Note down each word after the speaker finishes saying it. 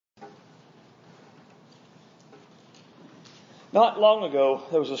Not long ago,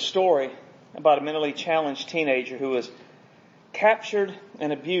 there was a story about a mentally challenged teenager who was captured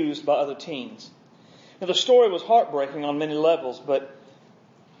and abused by other teens. Now, the story was heartbreaking on many levels, but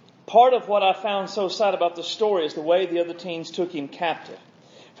part of what I found so sad about the story is the way the other teens took him captive.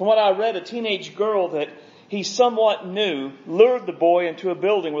 From what I read, a teenage girl that he somewhat knew lured the boy into a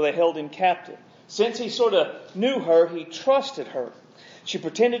building where they held him captive. Since he sort of knew her, he trusted her. She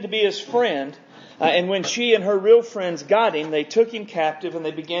pretended to be his friend, and when she and her real friends got him, they took him captive and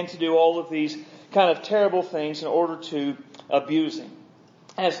they began to do all of these kind of terrible things in order to abuse him.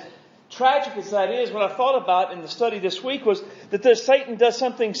 As tragic as that is, what I thought about in the study this week was that Satan does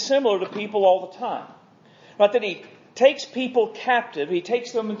something similar to people all the time. Right? That he takes people captive, he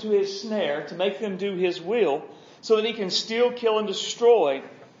takes them into his snare to make them do his will so that he can steal, kill, and destroy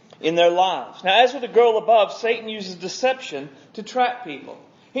in their lives. Now, as with the girl above, Satan uses deception to trap people.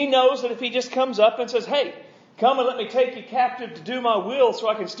 He knows that if he just comes up and says, "Hey, come and let me take you captive to do my will so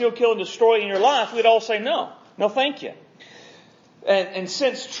I can steal, kill, and destroy in your life," we'd all say, no, thank you. And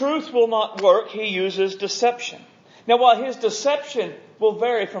since truth will not work, he uses deception. Now, while his deception will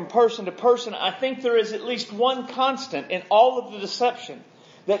vary from person to person, I think there is at least one constant in all of the deception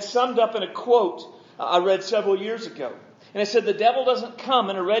that's summed up in a quote I read several years ago. And it said, "The devil doesn't come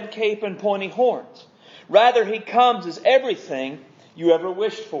in a red cape and pointy horns. Rather, he comes as everything you ever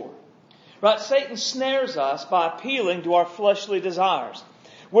wished for." Right? Satan snares us by appealing to our fleshly desires.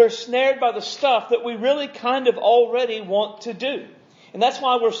 We're snared by the stuff that we really kind of already want to do. And that's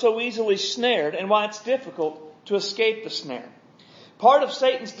why we're so easily snared and why it's difficult to escape the snare. Part of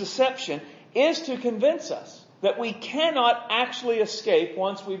Satan's deception is to convince us that we cannot actually escape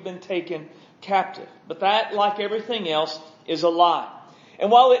once we've been taken captive. But that, like everything else, is a lie.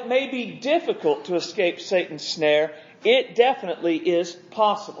 And while it may be difficult to escape Satan's snare, it definitely is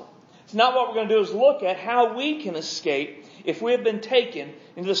possible. So now what we're going to do is look at how we can escape if we have been taken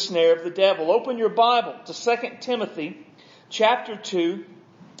into the snare of the devil. Open your Bible to 2 Timothy chapter 2,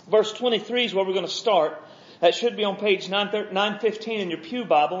 verse 23 is where we're going to start. That should be on page 915 in your pew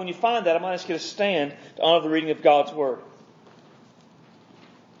Bible. When you find that, I might ask you to stand to honor the reading of God's Word.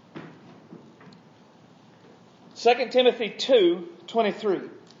 2 Timothy 2:23.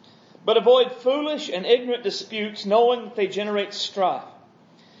 "But avoid foolish and ignorant disputes, knowing that they generate strife.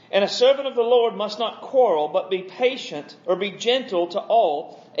 And a servant of the Lord must not quarrel, but be patient, or be gentle to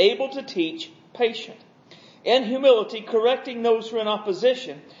all, able to teach, patient. In humility, correcting those who are in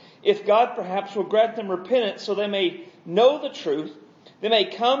opposition, if God perhaps will grant them repentance so they may know the truth, they may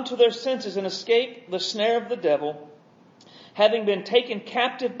come to their senses and escape the snare of the devil, having been taken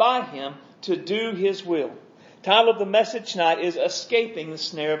captive by him to do his will." Title of the message tonight is Escaping the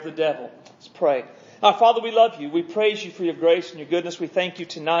Snare of the Devil. Let's pray. Our Father, we love you. We praise you for your grace and your goodness. We thank you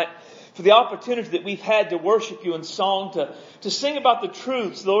tonight for the opportunity that we've had to worship you in song, to sing about the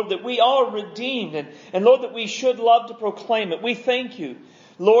truths, Lord, that we are redeemed, and Lord, that we should love to proclaim it. We thank you,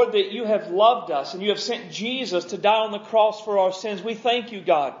 Lord, that you have loved us and you have sent Jesus to die on the cross for our sins. We thank you,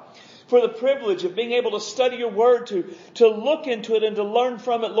 God, for the privilege of being able to study your word, to look into it and to learn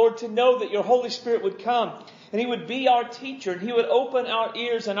from it, Lord, to know that your Holy Spirit would come and he would be our teacher, and he would open our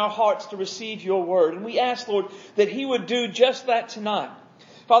ears and our hearts to receive your word. And we ask, Lord, that he would do just that tonight.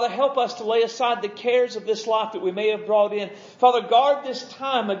 Father, help us to lay aside the cares of this life that we may have brought in. Father, guard this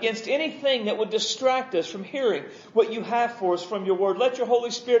time against anything that would distract us from hearing what you have for us from your word. Let your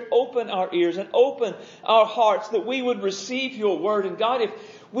Holy Spirit open our ears and open our hearts that we would receive your word. And God, if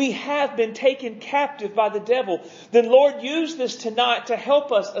we have been taken captive by the devil, then Lord, use this tonight to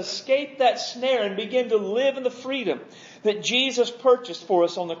help us escape that snare and begin to live in the freedom that Jesus purchased for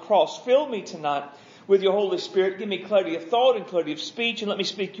us on the cross. Fill me tonight with your Holy Spirit. Give me clarity of thought and clarity of speech, and let me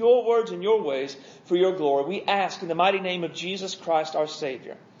speak your words and your ways for your glory. We ask in the mighty name of Jesus Christ, our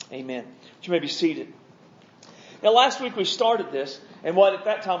Savior. Amen. You may be seated. Now, last week we started this, and what at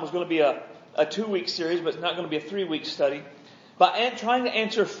that time was going to be a 2-week series, but it's not going to be a 3-week study, by trying to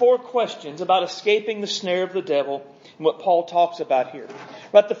answer 4 questions about escaping the snare of the devil and what Paul talks about here.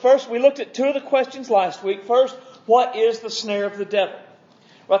 But we looked at 2 of the questions last week. First, what is the snare of the devil?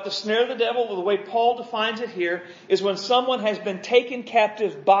 Right, the snare of the devil, the way Paul defines it here, is when someone has been taken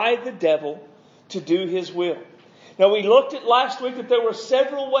captive by the devil to do his will. Now, we looked at last week that there were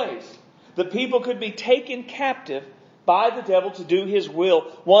several ways that people could be taken captive by the devil to do his will.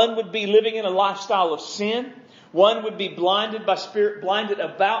 One would be living in a lifestyle of sin. One would be blinded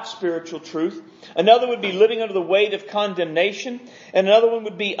about spiritual truth. Another would be living under the weight of condemnation. And another one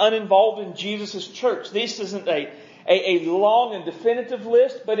would be uninvolved in Jesus' church. This isn't a long and definitive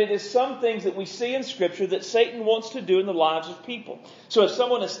list, but it is some things that we see in Scripture that Satan wants to do in the lives of people. So if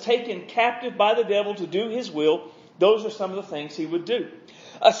someone is taken captive by the devil to do his will, those are some of the things he would do.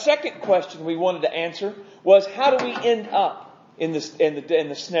 A second question we wanted to answer was, how do we end up in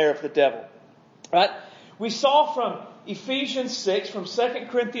the snare of the devil? Right? We saw from Ephesians 6, from 2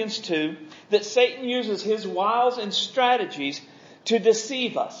 Corinthians 2, that Satan uses his wiles and strategies to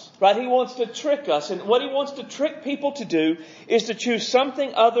deceive us. Right? He wants to trick us. And what he wants to trick people to do is to choose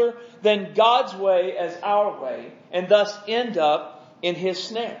something other than God's way as our way, and thus end up in his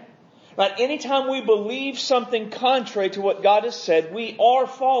snare. Right? Anytime we believe something contrary to what God has said, we are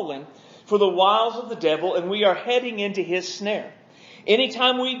falling for the wiles of the devil, and we are heading into his snare.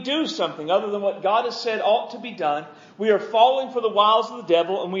 Anytime we do something other than what God has said ought to be done, we are falling for the wiles of the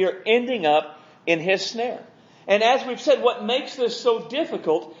devil, and we are ending up in his snare. And as we've said, what makes this so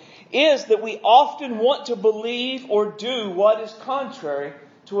difficult is that we often want to believe or do what is contrary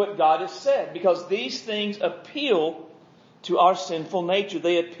to what God has said, because these things appeal to our sinful nature.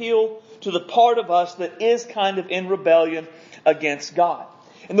 They appeal to the part of us that is kind of in rebellion against God.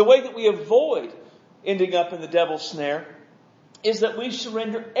 And the way that we avoid ending up in the devil's snare is that we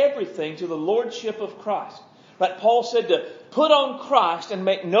surrender everything to the lordship of Christ. Like Paul said, to put on Christ and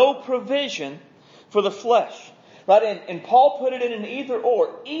make no provision for the flesh. Right? And Paul put it in an either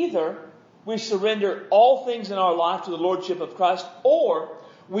or. Either we surrender all things in our life to the lordship of Christ, or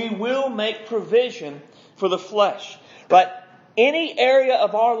we will make provision for the flesh. But any area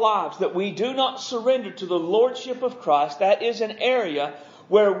of our lives that we do not surrender to the lordship of Christ, that is an area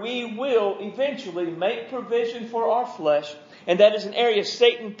where we will eventually make provision for our flesh. And that is an area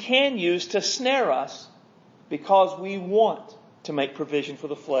Satan can use to snare us, because we want to make provision for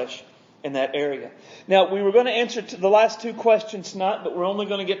the flesh in that area. Now, we were going to answer the last two questions tonight, but we're only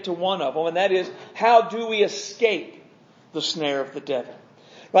going to get to one of them. And that is, how do we escape the snare of the devil?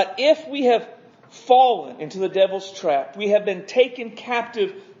 But if we have fallen into the devil's trap, we have been taken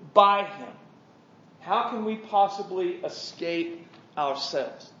captive by him, how can we possibly escape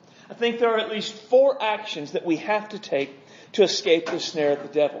ourselves? I think there are at least 4 actions that we have to take to escape the snare of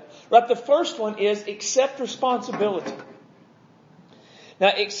the devil. Right? The first one is accept responsibility.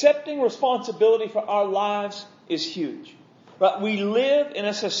 Now, accepting responsibility for our lives is huge. Right? We live in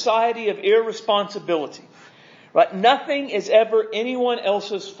a society of irresponsibility. Right? Nothing is ever anyone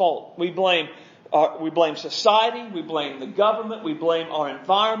else's fault. We blame society, we blame the government, we blame our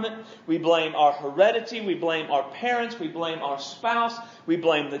environment, we blame our heredity, we blame our parents, we blame our spouse, we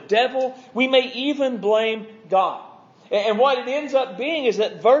blame the devil, we may even blame God. And what it ends up being is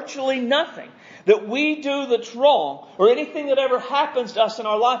that virtually nothing that we do that's wrong, or anything that ever happens to us in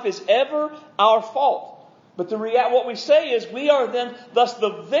our life, is ever our fault. But what we say is we are then thus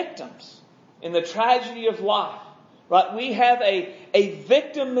the victims in the tragedy of life. Right? We have a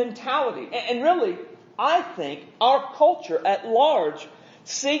victim mentality. And really, I think our culture at large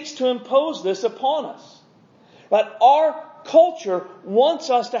seeks to impose this upon us. Right? Our culture wants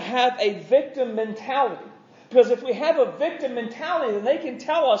us to have a victim mentality. Because if we have a victim mentality, then they can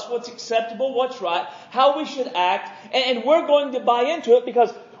tell us what's acceptable, what's right, how we should act, and we're going to buy into it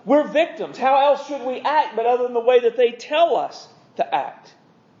because we're victims. How else should we act but other than the way that they tell us to act?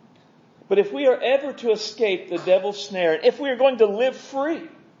 But if we are ever to escape the devil's snare, and if we are going to live free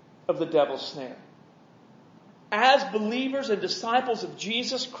of the devil's snare, as believers and disciples of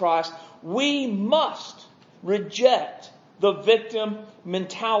Jesus Christ, we must reject the victim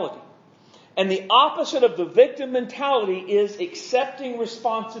mentality. And the opposite of the victim mentality is accepting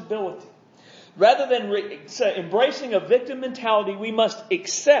responsibility. Rather than embracing a victim mentality, we must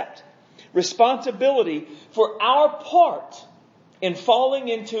accept responsibility for our part in falling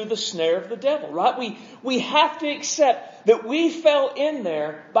into the snare of the devil, right? We have to accept that we fell in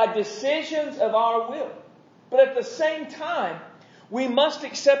there by decisions of our will. But at the same time, we must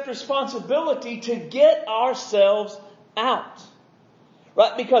accept responsibility to get ourselves out.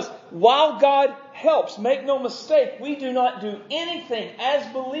 Right? Because while God helps, make no mistake, we do not do anything as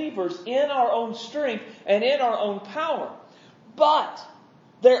believers in our own strength and in our own power. But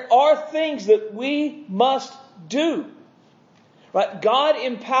there are things that we must do. Right? God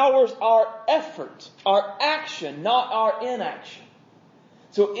empowers our effort, our action, not our inaction.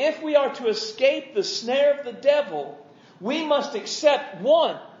 So if we are to escape the snare of the devil, we must accept,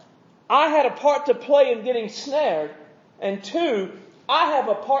 1, I had a part to play in getting snared, and 2, I have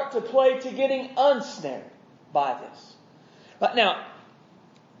a part to play to getting unsnared by this. But now,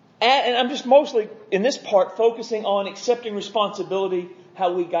 and I'm just mostly in this part focusing on accepting responsibility,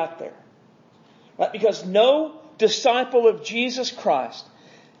 how we got there. Right? Because no disciple of Jesus Christ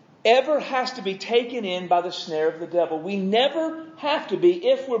ever has to be taken in by the snare of the devil. We never have to be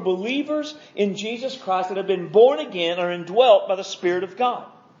if we're believers in Jesus Christ that have been born again or indwelt by the Spirit of God.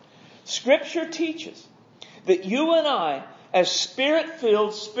 Scripture teaches that you and I, as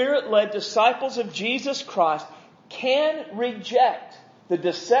Spirit-filled, Spirit-led disciples of Jesus Christ, can reject the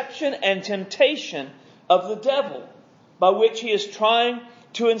deception and temptation of the devil by which he is trying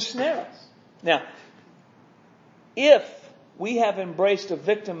to ensnare us. Now, if we have embraced a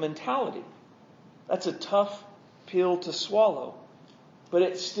victim mentality, that's a tough pill to swallow. But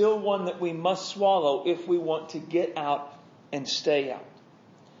it's still one that we must swallow if we want to get out and stay out.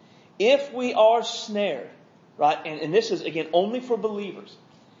 If we are snared, right, and this is again only for believers.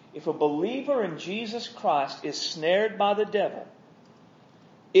 If a believer in Jesus Christ is snared by the devil,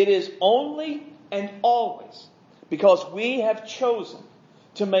 it is only and always because we have chosen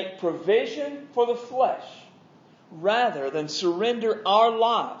to make provision for the flesh rather than surrender our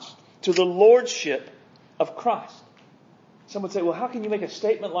lives to the lordship of Christ. Some would say, well, how can you make a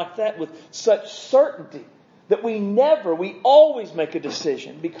statement like that with such certainty that we always make a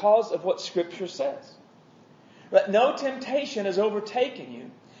decision because of what Scripture says? That no temptation has overtaken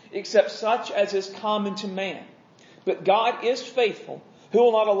you except such as is common to man. But God is faithful, who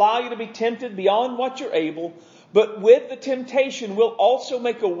will not allow you to be tempted beyond what you're able, but with the temptation will also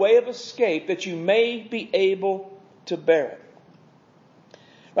make a way of escape that you may be able to bear it.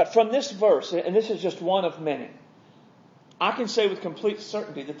 But from this verse, and this is just one of many, I can say with complete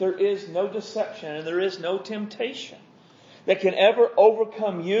certainty that there is no deception and there is no temptation that can ever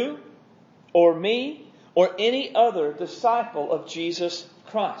overcome you or me or any other disciple of Jesus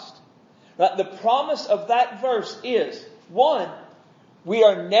Christ. Right? The promise of that verse is, one, we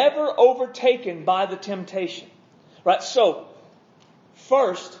are never overtaken by the temptation. Right? So,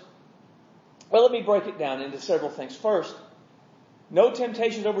 first, well, let me break it down into several things. First, no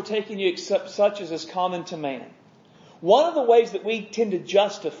temptation is overtaking you except such as is common to man. One of the ways that we tend to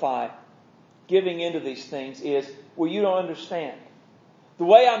justify giving into these things is, well, you don't understand. The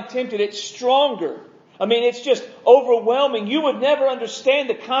way I'm tempted, it's stronger. I mean, it's just overwhelming. You would never understand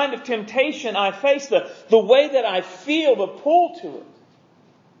the kind of temptation I face, the way that I feel, the pull to it.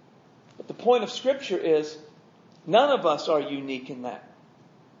 But the point of Scripture is, none of us are unique in that.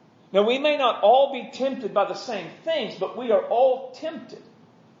 Now, we may not all be tempted by the same things, but we are all tempted.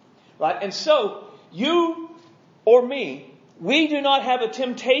 Right? And so, you or me, we do not have a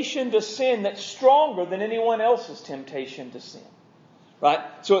temptation to sin that's stronger than anyone else's temptation to sin. Right?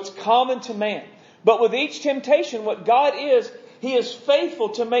 So it's common to man. But with each temptation, what God is, He is faithful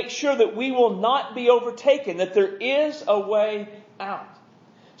to make sure that we will not be overtaken, that there is a way out.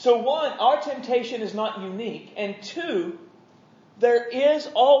 So one, our temptation is not unique. And two, there is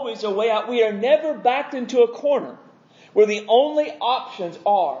always a way out. We are never backed into a corner where the only options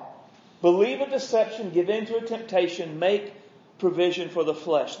are believe a deception, give in to a temptation, make provision for the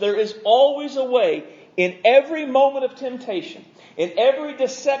flesh. There is always a way in every moment of temptation, in every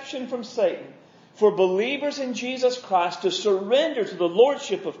deception from Satan, for believers in Jesus Christ to surrender to the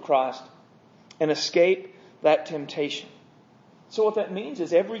lordship of Christ and escape that temptation. So what that means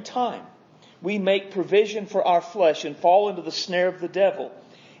is every time we make provision for our flesh and fall into the snare of the devil,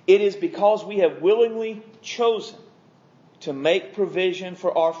 it is because we have willingly chosen to make provision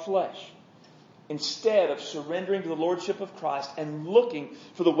for our flesh instead of surrendering to the lordship of Christ and looking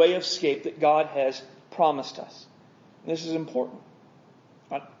for the way of escape that God has promised us. And this is important.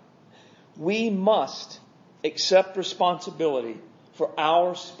 Right? We must accept responsibility for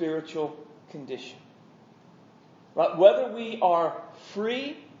our spiritual condition. Right? Whether we are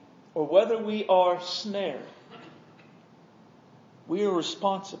free or whether we are snared, we are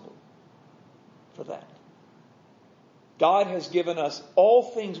responsible for that. God has given us all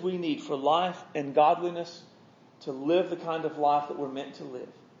things we need for life and godliness to live the kind of life that we're meant to live.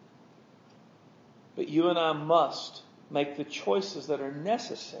 But you and I must make the choices that are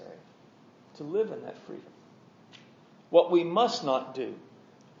necessary to live in that freedom. What we must not do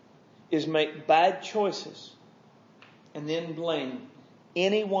is make bad choices and then blame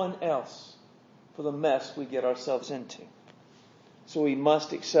anyone else for the mess we get ourselves into. So we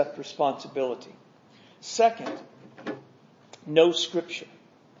must accept responsibility. Second, know Scripture.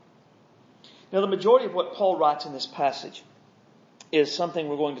 Now, the majority of what Paul writes in this passage is something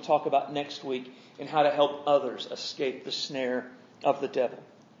we're going to talk about next week in how to help others escape the snare of the devil.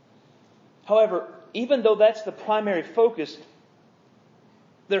 However, even though that's the primary focus,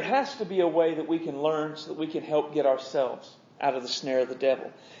 there has to be a way that we can learn so that we can help get ourselves out of the snare of the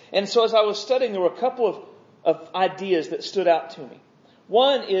devil. And so as I was studying, there were a couple of ideas that stood out to me.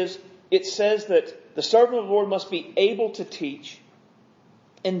 One is, it says that the servant of the Lord must be able to teach.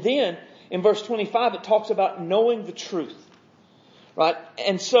 And then, in verse 25, it talks about knowing the truth. Right?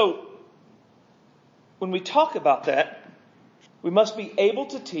 And so, when we talk about that, we must be able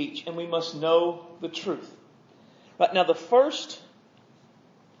to teach and we must know the truth. But now the first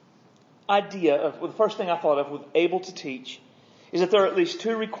thing I thought of with able to teach is that there are at least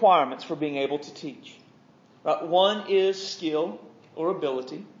two requirements for being able to teach. Right? One is skill or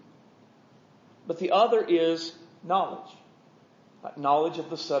ability, but the other is knowledge. Right? Knowledge of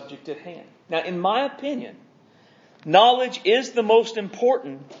the subject at hand. Now, in my opinion, knowledge is the most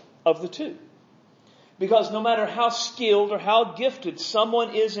important of the two. Because no matter how skilled or how gifted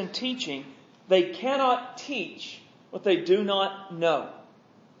someone is in teaching, they cannot teach what they do not know.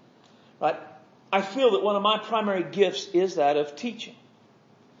 Right? I feel that one of my primary gifts is that of teaching.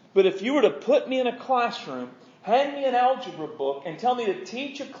 But if you were to put me in a classroom, hand me an algebra book, and tell me to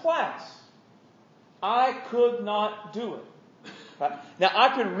teach a class, I could not do it. Right? Now,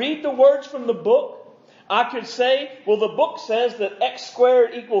 I could read the words from the book. I could say, well, the book says that x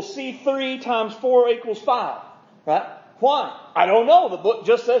squared equals c3 times 4 equals 5. Right? Why? I don't know. The book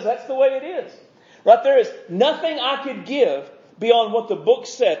just says that's the way it is. Right? There is nothing I could give beyond what the book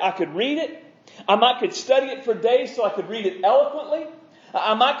said. I could read it. I could study it for days so I could read it eloquently.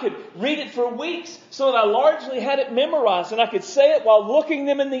 I could read it for weeks so that I largely had it memorized and I could say it while looking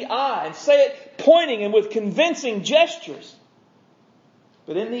them in the eye and say it pointing and with convincing gestures.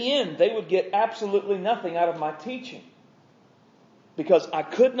 But in the end, they would get absolutely nothing out of my teaching because I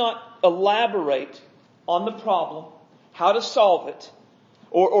could not elaborate on the problem, how to solve it,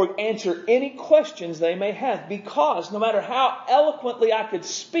 or answer any questions they may have, because no matter how eloquently I could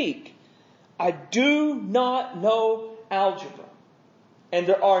speak, I do not know algebra. And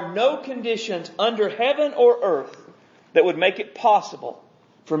there are no conditions under heaven or earth that would make it possible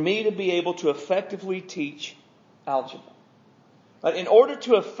for me to be able to effectively teach algebra. But in order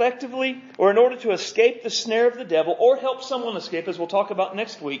to effectively, or in order to escape the snare of the devil, or help someone escape, as we'll talk about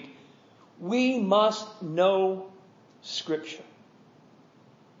next week, we must know Scripture.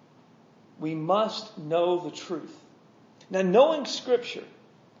 We must know the truth. Now, knowing Scripture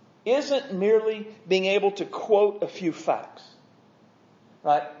isn't merely being able to quote a few facts.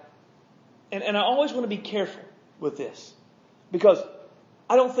 Right? And I always want to be careful with this. Because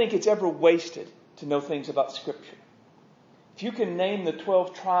I don't think it's ever wasted to know things about Scripture. If you can name the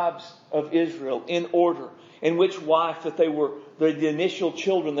 12 tribes of Israel in order, and which wife that they were, the initial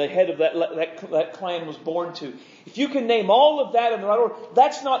children, the head of that clan was born to. If you can name all of that in the right order,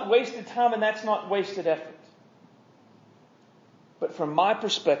 that's not wasted time and that's not wasted effort. But from my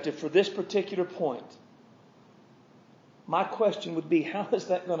perspective, for this particular point, my question would be, how is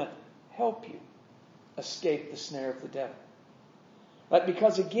that going to help you escape the snare of the devil? Right?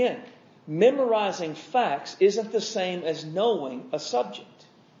 Because again, memorizing facts isn't the same as knowing a subject.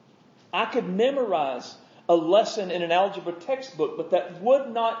 I could memorize a lesson in an algebra textbook, but that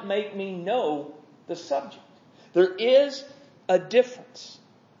would not make me know the subject. There is a difference.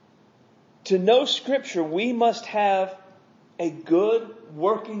 To know Scripture, we must have a good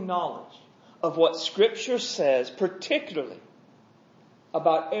working knowledge of what Scripture says, particularly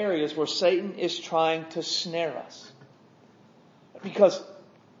about areas where Satan is trying to snare us. Because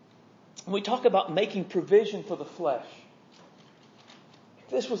when we talk about making provision for the flesh, if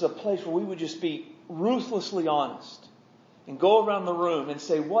this was a place where we would just be ruthlessly honest and go around the room and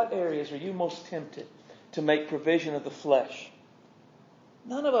say, what areas are you most tempted to make provision of the flesh?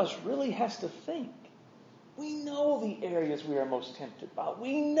 None of us really has to think. We know the areas we are most tempted by.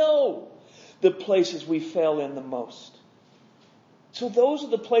 We know the places we fail in the most. So those are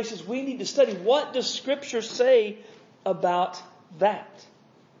the places we need to study. What does Scripture say about that?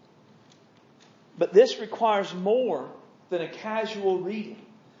 But this requires more than a casual reading.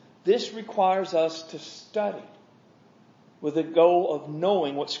 This requires us to study with the goal of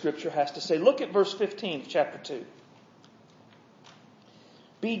knowing what Scripture has to say. Look at verse 15 of chapter 2.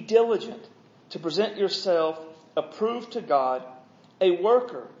 Be diligent to present yourself approved to God, a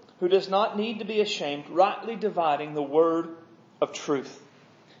worker who does not need to be ashamed, rightly dividing the word of truth.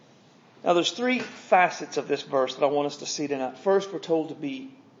 Now there's three facets of this verse that I want us to see tonight. First, we're told to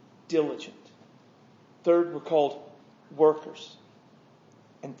be diligent. Third, we're called workers.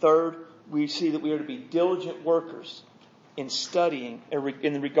 And third, we see that we are to be diligent workers in studying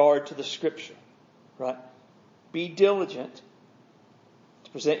in regard to the Scripture. Right? Be diligent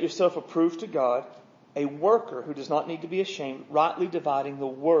to present yourself approved to God, a worker who does not need to be ashamed, rightly dividing the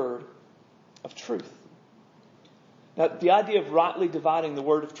word of truth. Now, the idea of rightly dividing the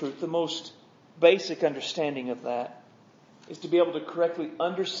word of truth, the most basic understanding of that is to be able to correctly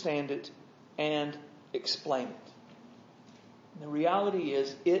understand it and explain it. The reality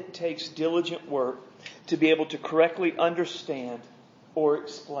is it takes diligent work to be able to correctly understand or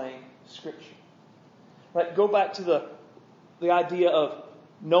explain Scripture. Right? Go back to the idea of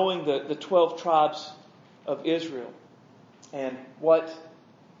knowing the 12 tribes of Israel and what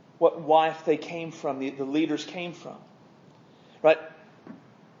wife they came from, the leaders came from. Right?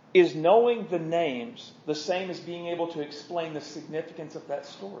 Is knowing the names the same as being able to explain the significance of that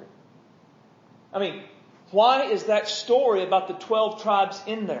story? I mean, why is that story about the 12 tribes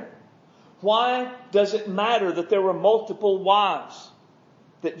in there? Why does it matter that there were multiple wives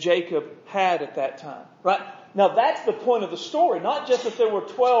that Jacob had at that time? Right? Now that's the point of the story. Not just that there were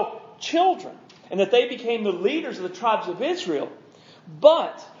 12 children and that they became the leaders of the tribes of Israel,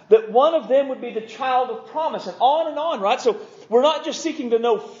 but that one of them would be the child of promise, and on, right? So we're not just seeking to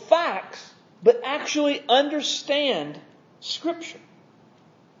know facts, but actually understand Scripture.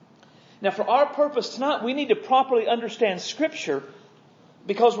 Now for our purpose tonight, we need to properly understand Scripture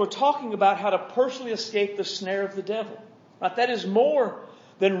because we're talking about how to personally escape the snare of the devil. Right? That is more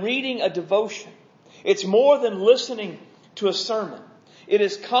than reading a devotion. It's more than listening to a sermon. It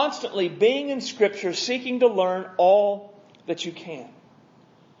is constantly being in Scripture, seeking to learn all that you can.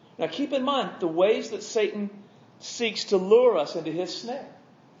 Now keep in mind the ways that Satan seeks to lure us into his snare.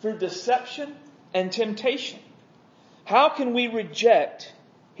 Through deception and temptation. How can we reject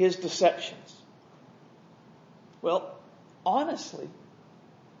his deceptions? Well, honestly,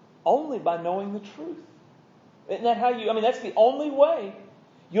 only by knowing the truth. Isn't that how that's the only way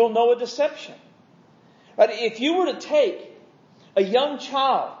you'll know a deception. Right? If you were to take a young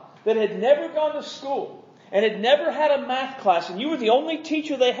child that had never gone to school and had never had a math class, and you were the only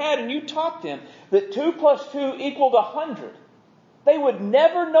teacher they had, and you taught them that 2 plus 2 equaled 100, they would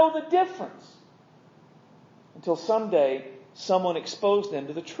never know the difference until someday someone exposed them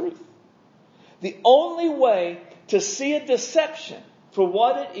to the truth. The only way to see a deception for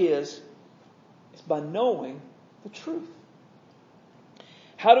what it is by knowing the truth.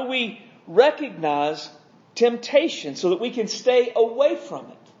 How do we recognize temptation so that we can stay away from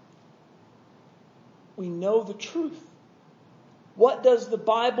it? We know the truth. What does the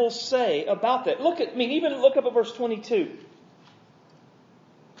Bible say about that? Look up at verse 22.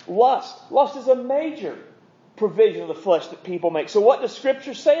 Lust. Lust is a major provision of the flesh that people make. So what does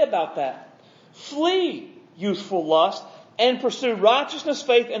Scripture say about that? Flee youthful lust and pursue righteousness,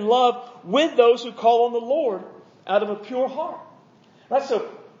 faith, and love with those who call on the Lord out of a pure heart. Right? So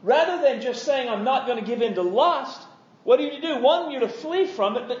rather than just saying, I'm not going to give in to lust, what are you to do? One, you're to flee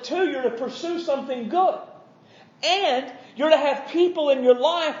from it, but two, you're to pursue something good. And you're to have people in your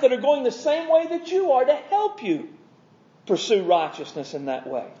life that are going the same way that you are to help you pursue righteousness in that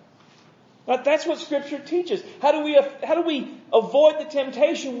way. Right? That's what Scripture teaches. How do we avoid the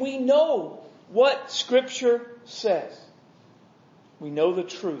temptation? We know what Scripture says. We know the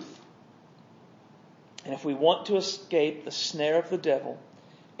truth. And if we want to escape the snare of the devil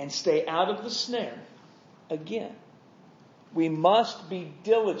and stay out of the snare, again, we must be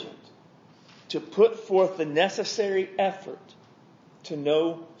diligent to put forth the necessary effort to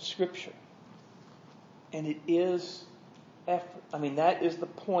know Scripture. And it is effort. That is the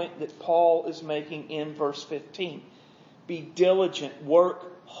point that Paul is making in verse 15. Be diligent,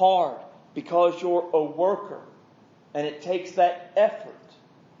 work hard, because you're a worker. And it takes that effort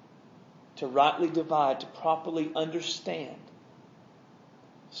to rightly divide, to properly understand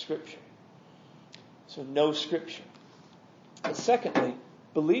Scripture. So know Scripture. And secondly,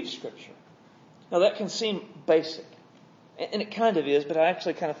 believe Scripture. Now that can seem basic. And it kind of is, but I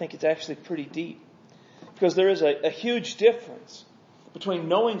actually kind of think it's actually pretty deep. Because there is a huge difference between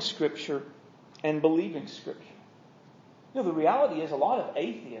knowing Scripture and believing Scripture. The reality is a lot of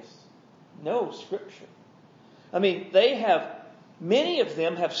atheists know Scripture. Many of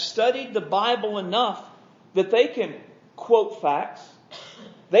them have studied the Bible enough that they can quote facts.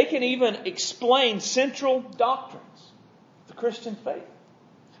 They can even explain central doctrines of the Christian faith.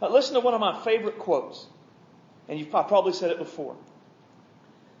 Now, listen to one of my favorite quotes. And you've probably said it before.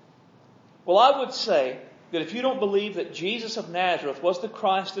 Well, I would say that if you don't believe that Jesus of Nazareth was the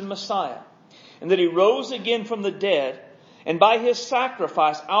Christ and Messiah, and that He rose again from the dead, and by His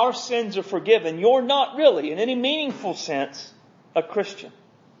sacrifice our sins are forgiven, you're not really, in any meaningful sense, a Christian.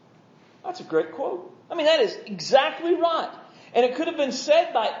 That's a great quote. That is exactly right. And it could have been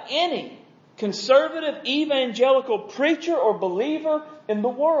said by any conservative evangelical preacher or believer in the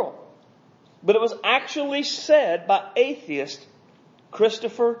world. But it was actually said by atheist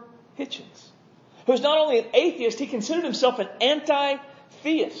Christopher Hitchens, who's not only an atheist, he considered himself an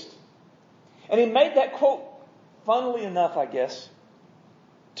anti-theist. And he made that quote, funnily enough, I guess,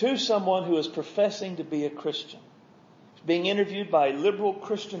 to someone who is professing to be a Christian. He's being interviewed by a liberal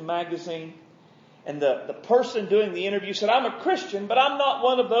Christian magazine. And the person doing the interview said, I'm a Christian, but I'm not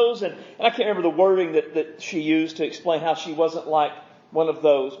one of those. And I can't remember the wording that she used to explain how she wasn't like one of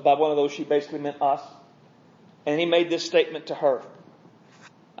those. By one of those, she basically meant us. And he made this statement to her.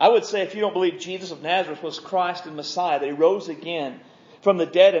 I would say if you don't believe Jesus of Nazareth was Christ and Messiah, that He rose again from the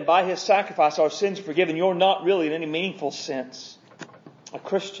dead and by His sacrifice our sins are forgiven, you're not really in any meaningful sense a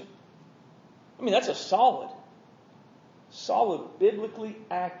Christian. I mean, that's a solid, biblically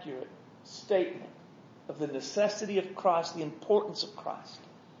accurate statement of the necessity of Christ, the importance of Christ.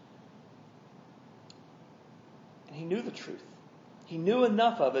 And he knew the truth. He knew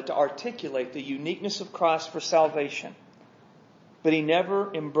enough of it to articulate the uniqueness of Christ for salvation. But he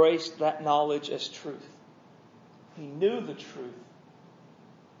never embraced that knowledge as truth. He knew the truth,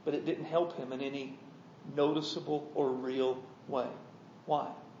 but it didn't help him in any noticeable or real way. Why?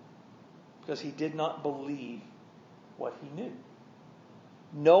 Because he did not believe what he knew.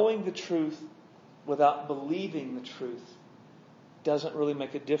 Knowing the truth without believing the truth doesn't really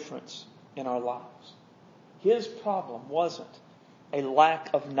make a difference in our lives. His problem wasn't a lack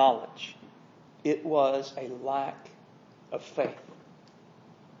of knowledge. It was a lack of faith.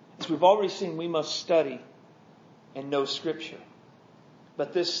 As we've already seen, we must study and know Scripture.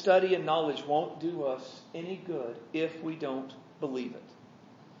 But this study and knowledge won't do us any good if we don't believe it.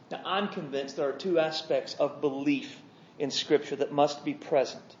 Now, I'm convinced there are two aspects of belief in Scripture that must be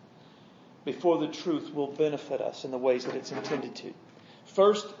present before the truth will benefit us in the ways that it's intended to.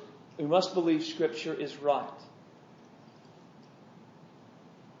 First, we must believe Scripture is right.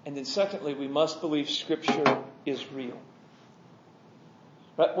 And then secondly, we must believe Scripture is real.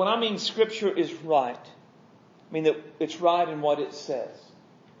 But when I mean Scripture is right, I mean that it's right in what it says.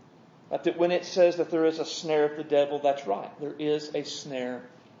 But that when it says that there is a snare of the devil, that's right. There is a snare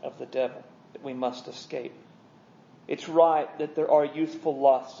of the devil that we must escape. It's right that there are youthful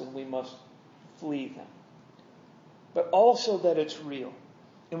lusts and we must flee them. But also that it's real.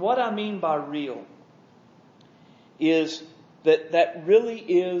 And what I mean by real is that really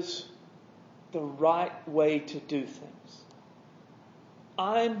is the right way to do things.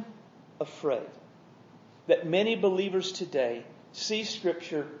 I'm afraid that many believers today see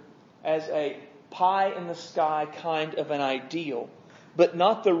Scripture as a pie-in-the-sky kind of an ideal, but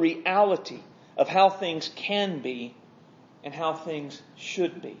not the reality of how things can be and how things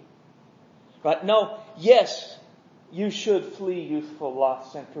should be. Right? No, yes, you should flee youthful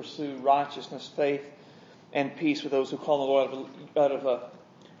lusts and pursue righteousness, faith, and peace with those who call the Lord out of a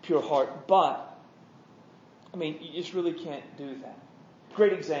pure heart. But, I mean, you just really can't do that.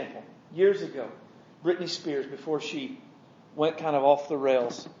 Great example. Years ago, Britney Spears, before she went kind of off the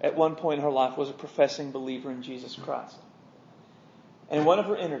rails, at one point in her life was a professing believer in Jesus Christ. And in one of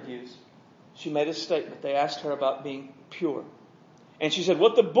her interviews, she made a statement. They asked her about being pure. And she said,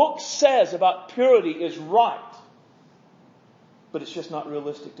 what the book says about purity is right. But it's just not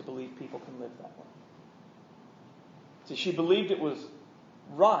realistic to believe people can live that way. So she believed it was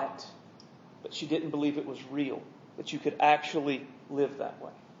right, but she didn't believe it was real, that you could actually live that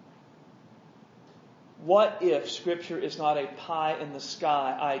way. What if Scripture is not a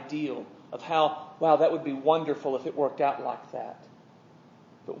pie-in-the-sky ideal of how, wow, that would be wonderful if it worked out like that?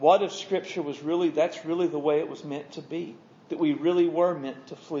 But what if Scripture was that's really the way it was meant to be? That we really were meant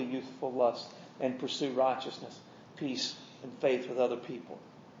to flee youthful lust and pursue righteousness, peace, and faith with other people?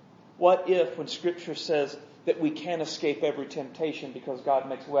 What if when Scripture says that we can't escape every temptation because God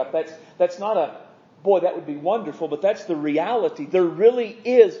makes a way out? That's not a, boy, that would be wonderful, but that's the reality. There really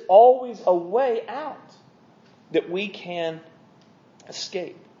is always a way out that we can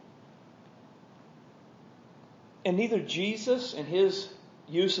escape. And neither Jesus in his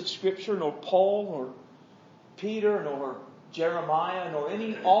use of Scripture, nor Paul, nor Peter, nor Jeremiah, nor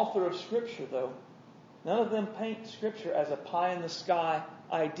any author of Scripture, though, none of them paint Scripture as a pie-in-the-sky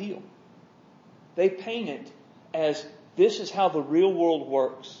ideal. They paint it as this is how the real world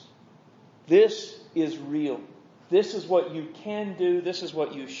works. This is real. This is what you can do. This is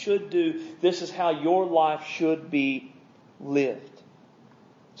what you should do. This is how your life should be lived.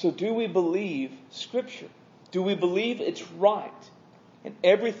 So do we believe Scripture? Do we believe it's right in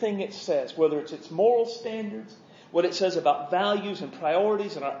everything it says, whether it's its moral standards, what it says about values and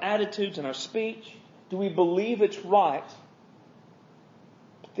priorities and our attitudes and our speech? Do we believe it's right?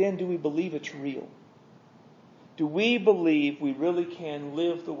 But then do we believe it's real? Do we believe we really can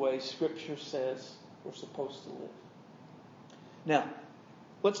live the way Scripture says we're supposed to live? Now,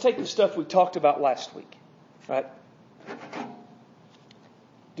 let's take the stuff we talked about last week. Right?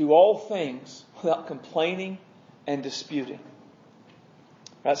 Do all things without complaining and disputing.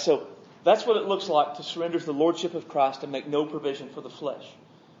 Right? So that's what it looks like to surrender to the Lordship of Christ and make no provision for the flesh.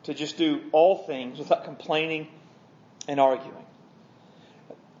 To just do all things without complaining and arguing.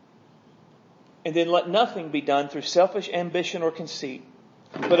 And then let nothing be done through selfish ambition or conceit,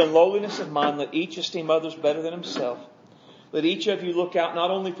 But in lowliness of mind, let each esteem others better than himself. Let each of you look out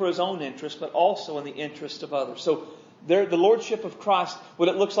not only for his own interest, but also in the interest of others. So the Lordship of Christ, what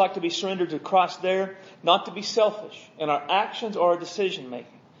it looks like to be surrendered to Christ there, not to be selfish in our actions or our decision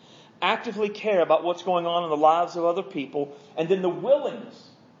making. Actively care about what's going on in the lives of other people, and then the willingness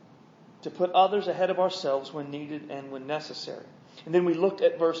to put others ahead of ourselves when needed and when necessary. And then we looked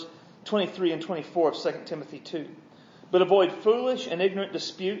at verse 23 and 24 of 2 Timothy 2. But avoid foolish and ignorant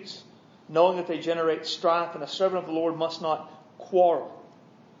disputes, knowing that they generate strife, and a servant of the Lord must not quarrel.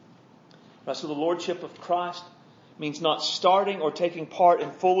 Right, so the Lordship of Christ means not starting or taking part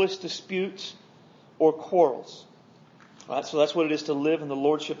in foolish disputes or quarrels. Right, so that's what it is to live in the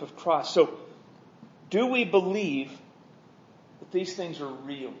Lordship of Christ. So, do we believe that these things are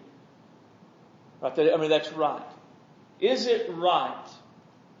real? Right, that's right. Is it right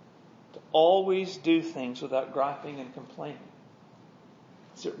to always do things without griping and complaining?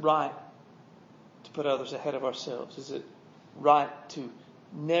 Is it right to put others ahead of ourselves? Is it right to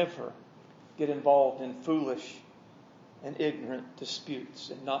never get involved in foolish and ignorant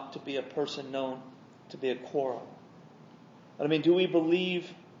disputes and not to be a person known to be a quarreler? Do we believe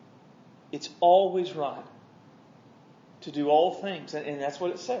it's always right to do all things, and that's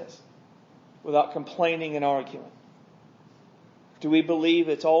what it says, without complaining and arguing? Do we believe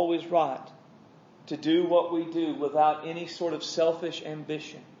it's always right to do what we do without any sort of selfish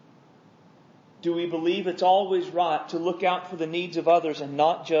ambition? Do we believe it's always right to look out for the needs of others and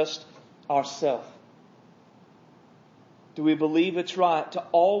not just ourselves? Do we believe it's right to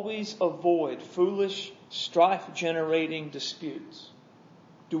always avoid foolish, strife-generating disputes?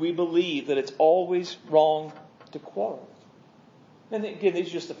 Do we believe that it's always wrong to quarrel? And again, these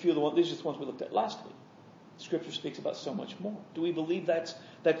are just a few of the ones. These are just the ones we looked at last week. Scripture speaks about so much more. Do we believe that's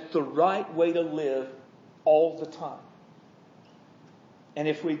the right way to live all the time? And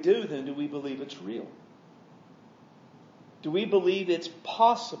if we do, then do we believe it's real? Do we believe it's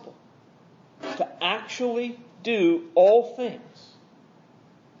possible to actually do all things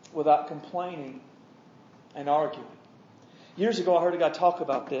without complaining and arguing? Years ago, I heard a guy talk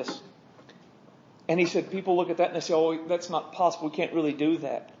about this. And he said, people look at that and they say, oh, that's not possible. We can't really do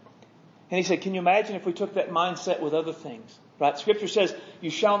that. And he said, can you imagine if we took that mindset with other things? Right? Scripture says, you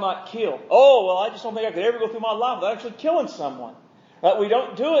shall not kill. Oh, well, I just don't think I could ever go through my life without actually killing someone. Right? We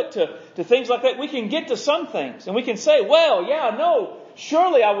don't do it to things like that. We can get to some things and we can say, well, yeah, no,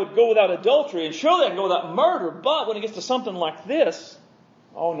 surely I would go without adultery and surely I can go without murder. But when it gets to something like this,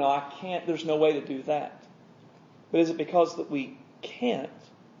 oh no, I can't. There's no way to do that. But is it because that we can't?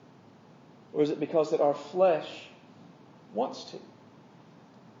 Or is it because that our flesh wants to?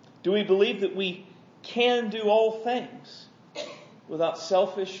 Do we believe that we can do all things without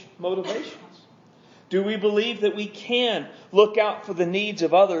selfish motivations? Do we believe that we can look out for the needs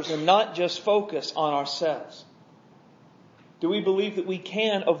of others and not just focus on ourselves? Do we believe that we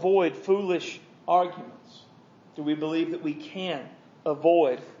can avoid foolish arguments? Do we believe that we can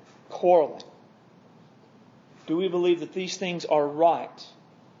avoid quarreling? Do we believe that these things are right?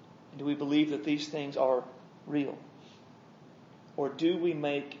 And do we believe that these things are real? Or do we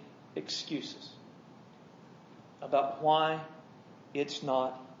make excuses about why it's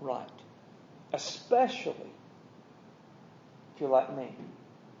not right? Especially if you're like me,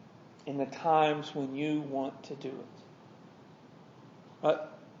 in the times when you want to do it.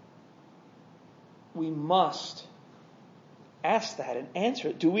 We must ask that and answer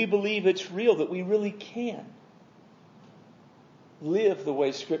it. Do we believe it's real, that we really can live the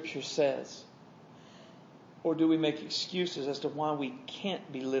way Scripture says? Or do we make excuses as to why we can't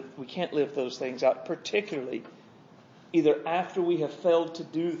live those things out, particularly either after we have failed to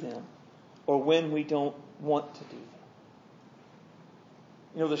do them or when we don't want to do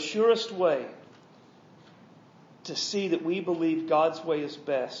them? The surest way to see that we believe God's way is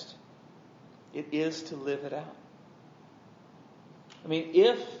best, it is to live it out.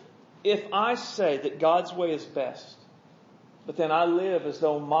 If I say that God's way is best, but then I live as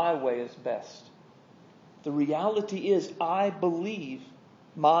though my way is best, the reality is I believe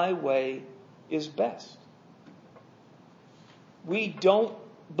my way is best. We don't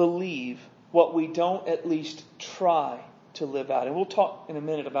believe what we don't at least try to live out. And we'll talk in a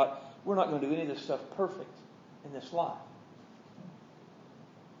minute about we're not going to do any of this stuff perfect in this life.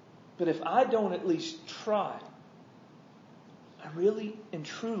 But if I don't at least try, I really and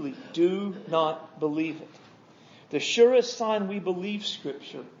truly do not believe it. The surest sign we believe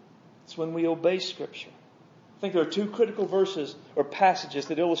Scripture is when we obey Scripture. I think there are two critical verses or passages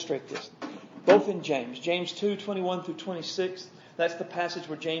that illustrate this, both in James. James 2:21 through 26. That's the passage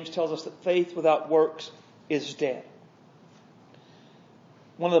where James tells us that faith without works is dead.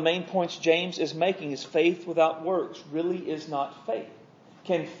 one of the main points James is making is faith without works really is not faith.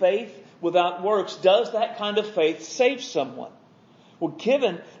 Can faith without works, does that kind of faith save someone? Well,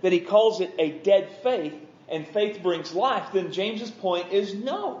 given that he calls it a dead faith and faith brings life, then James's point is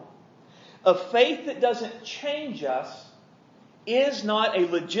no. A faith that doesn't change us is not a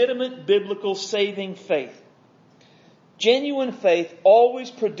legitimate biblical saving faith. Genuine faith always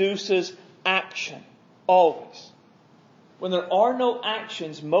produces action. Always. When there are no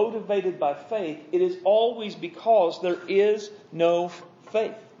actions motivated by faith, it is always because there is no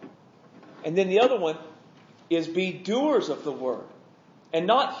faith. And then the other one is be doers of the word and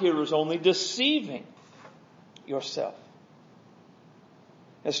not hearers only, deceiving yourself.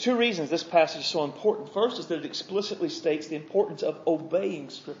 There's two reasons this passage is so important. First is that it explicitly states the importance of obeying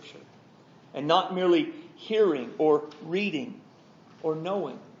Scripture and not merely hearing or reading or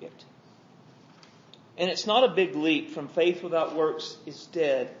knowing it. And it's not a big leap from faith without works is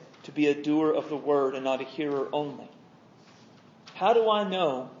dead to be a doer of the word and not a hearer only. How do I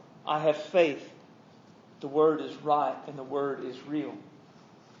know I have faith? The word is right and the word is real.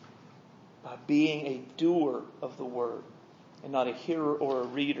 By being a doer of the word and not a hearer or a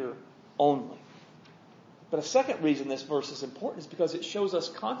reader only. But a second reason this verse is important is because it shows us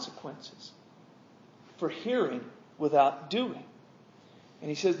consequences for hearing without doing. And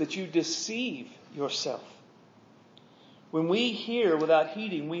he says that you deceive yourself. When we hear without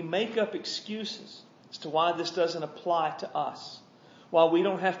heeding, we make up excuses as to why this doesn't apply to us. Why we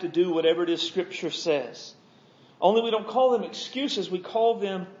don't have to do whatever it is Scripture says. Only we don't call them excuses, we call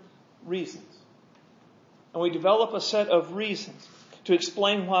them reasons. And we develop a set of reasons to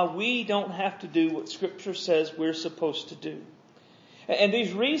explain why we don't have to do what Scripture says we're supposed to do. And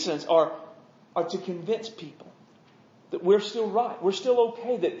these reasons are to convince people that we're still right. We're still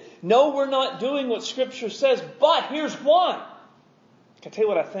okay. That no, we're not doing what Scripture says, but here's one. Can I tell you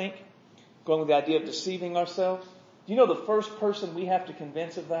what I think? Going with the idea of deceiving ourselves. Do you know the first person we have to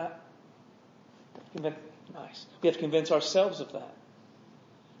convince of that? Nice. We have to convince ourselves of that.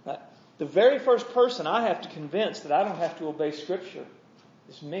 Right? The very first person I have to convince that I don't have to obey Scripture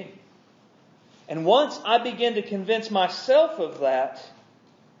is me. And once I begin to convince myself of that,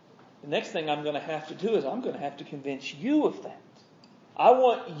 the next thing I'm going to have to do is I'm going to have to convince you of that. I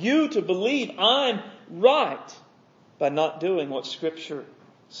want you to believe I'm right by not doing what Scripture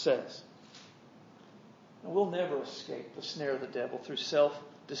says. And we'll never escape the snare of the devil through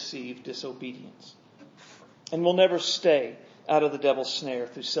self-deceived disobedience. And we'll never stay out of the devil's snare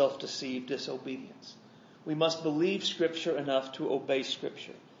through self-deceived disobedience. We must believe Scripture enough to obey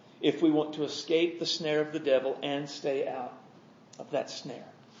Scripture if we want to escape the snare of the devil and stay out of that snare.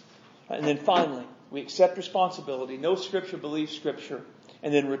 And then finally, we accept responsibility, know Scripture, believe Scripture,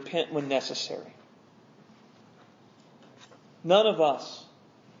 and then repent when necessary. None of us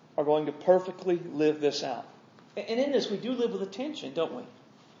are going to perfectly live this out. And in this, we do live with a tension, don't we?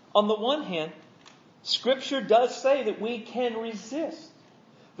 On the one hand, Scripture does say that we can resist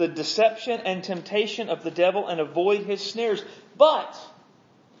the deception and temptation of the devil and avoid his snares. But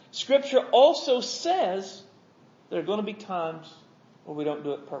Scripture also says there are going to be times where we don't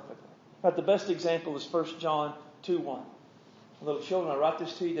do it perfectly. But the best example is 1 John 2:1. Little children, I write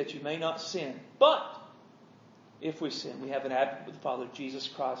this to you that you may not sin. But if we sin, we have an advocate with the Father, Jesus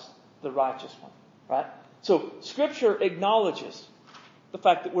Christ, the righteous one. Right? So Scripture acknowledges the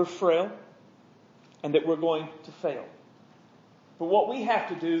fact that we're frail and that we're going to fail. But what we have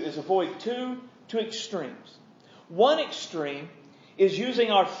to do is avoid two extremes. One extreme is using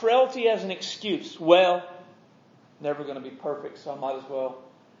our frailty as an excuse. Well, never going to be perfect, so I might as well.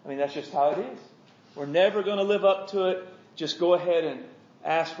 That's just how it is. We're never going to live up to it. Just go ahead and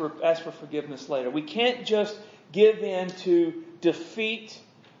ask for forgiveness later. We can't just give in to defeat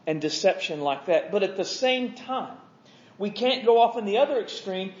and deception like that. But at the same time, we can't go off in the other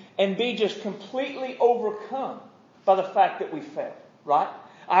extreme and be just completely overcome by the fact that we fail. Right?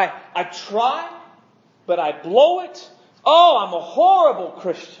 I try, but I blow it. Oh, I'm a horrible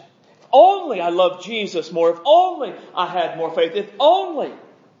Christian. If only I loved Jesus more. If only I had more faith. If only.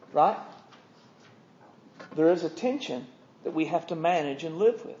 Right? There is a tension that we have to manage and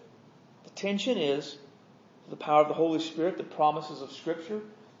live with. The tension is the power of the Holy Spirit, the promises of Scripture,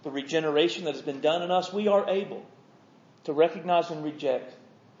 the regeneration that has been done in us. We are able to recognize and reject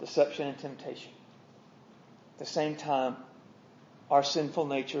deception and temptation. At the same time, our sinful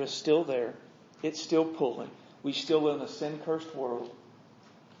nature is still there. It's still pulling. We still live in a sin-cursed world.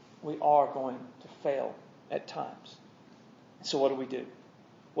 We are going to fail at times. So what do we do?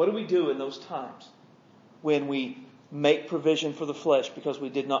 What do we do in those times when we make provision for the flesh because we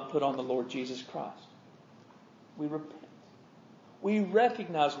did not put on the Lord Jesus Christ? We repent. we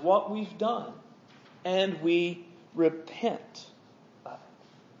recognize what we've done and we repent of it.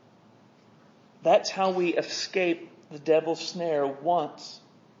 That's how we escape the devil's snare once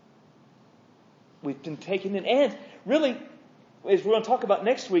we've been taken in. And really, as we're going to talk about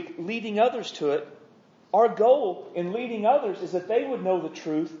next week, leading others to it, our goal in leading others is that they would know the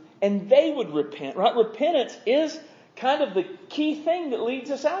truth and they would repent, right? Repentance is kind of the key thing that leads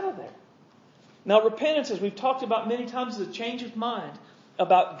us out of there. Now, repentance, as we've talked about many times, is a change of mind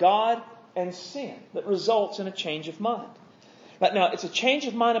about God and sin that results in a change of mind. Right now, it's a change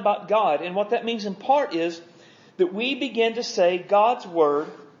of mind about God, and what that means in part is that we begin to say God's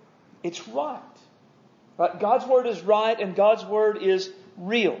Word, it's right. Right? God's Word is right and God's Word is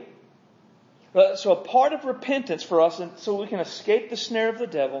real. So a part of repentance for us, and so we can escape the snare of the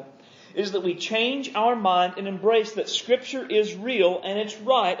devil, is that we change our mind and embrace that Scripture is real and it's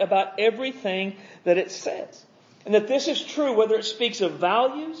right about everything that it says. And that this is true whether it speaks of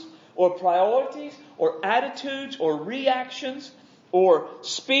values or priorities or attitudes or reactions or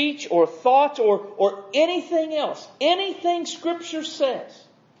speech or thoughts or anything else. Anything Scripture says,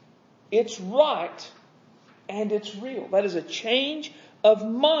 it's right and it's real. That is a change of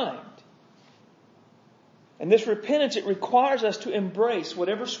mind. And this repentance, it requires us to embrace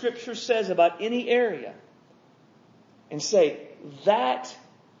whatever Scripture says about any area and say, that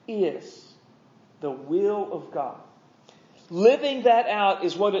is the will of God. Living that out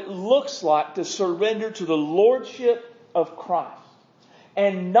is what it looks like to surrender to the Lordship of Christ.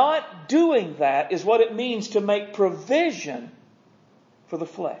 And not doing that is what it means to make provision for the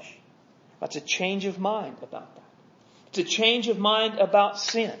flesh. That's a change of mind about that. It's a change of mind about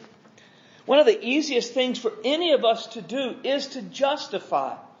sin. One of the easiest things for any of us to do is to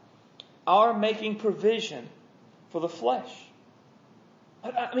justify our making provision for the flesh.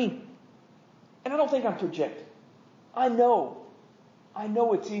 I mean, and I don't think I'm projecting. I know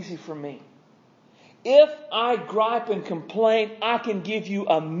it's easy for me. If I gripe and complain, I can give you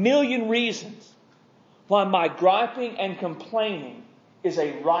a million reasons why my griping and complaining is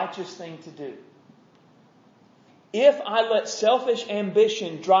a righteous thing to do. If I let selfish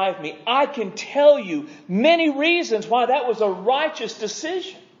ambition drive me, I can tell you many reasons why that was a righteous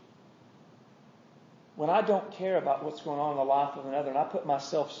decision. When I don't care about what's going on in the life of another and I put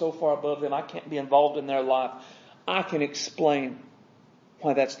myself so far above them I can't be involved in their life, I can explain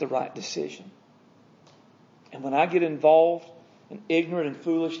why that's the right decision. And when I get involved in ignorant and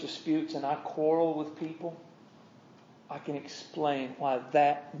foolish disputes and I quarrel with people, I can explain why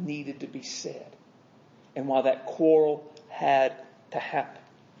that needed to be said. And why that quarrel had to happen.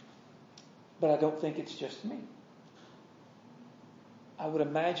 But I don't think it's just me. I would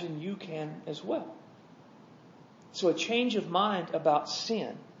imagine you can as well. So a change of mind about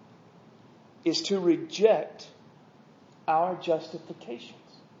sin is to reject our justifications.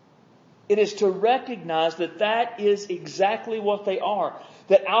 It is to recognize that that is exactly what they are.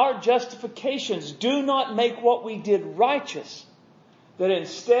 That our justifications do not make what we did righteous. That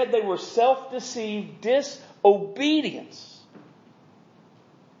instead they were self-deceived disobedience.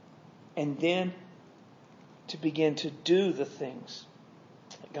 And then to begin to do the things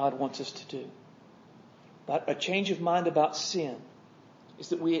that God wants us to do. But a change of mind about sin is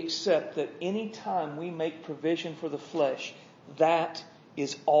that we accept that any time we make provision for the flesh, that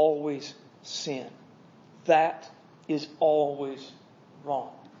is always sin. That is always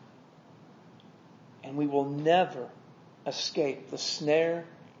wrong. And we will never escape the snare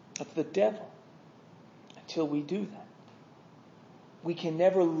of the devil until we do that. We can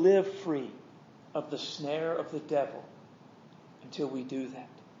never live free of the snare of the devil until we do that.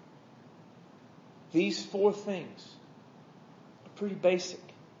 These 4 things are pretty basic,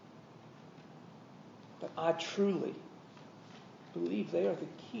 but I truly believe they are the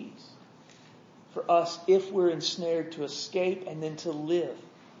keys for us if we're ensnared to escape and then to live.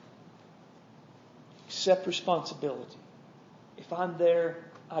 Accept responsibility. If I'm there,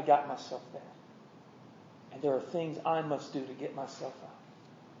 I got myself there. And there are things I must do to get myself out.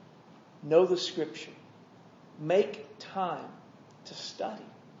 Know the Scripture. Make time to study.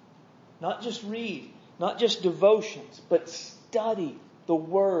 Not just read, not just devotions, but study the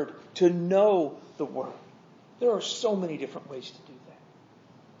Word, to know the Word. There are so many different ways to do that.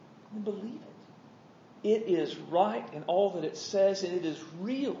 And believe it. It is right in all that it says, and it is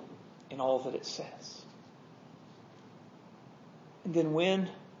real in all that it says. And then when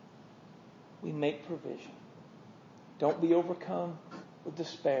we make provision, don't be overcome with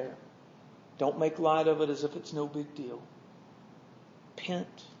despair. Don't make light of it as if it's no big deal.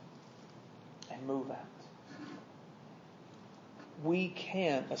 Repent and move out. We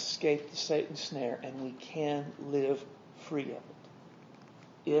can escape the Satan's snare and we can live free of it.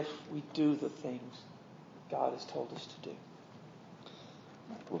 if we do the things God has told us to do.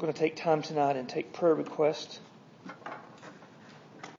 We're going to take time tonight and take prayer requests.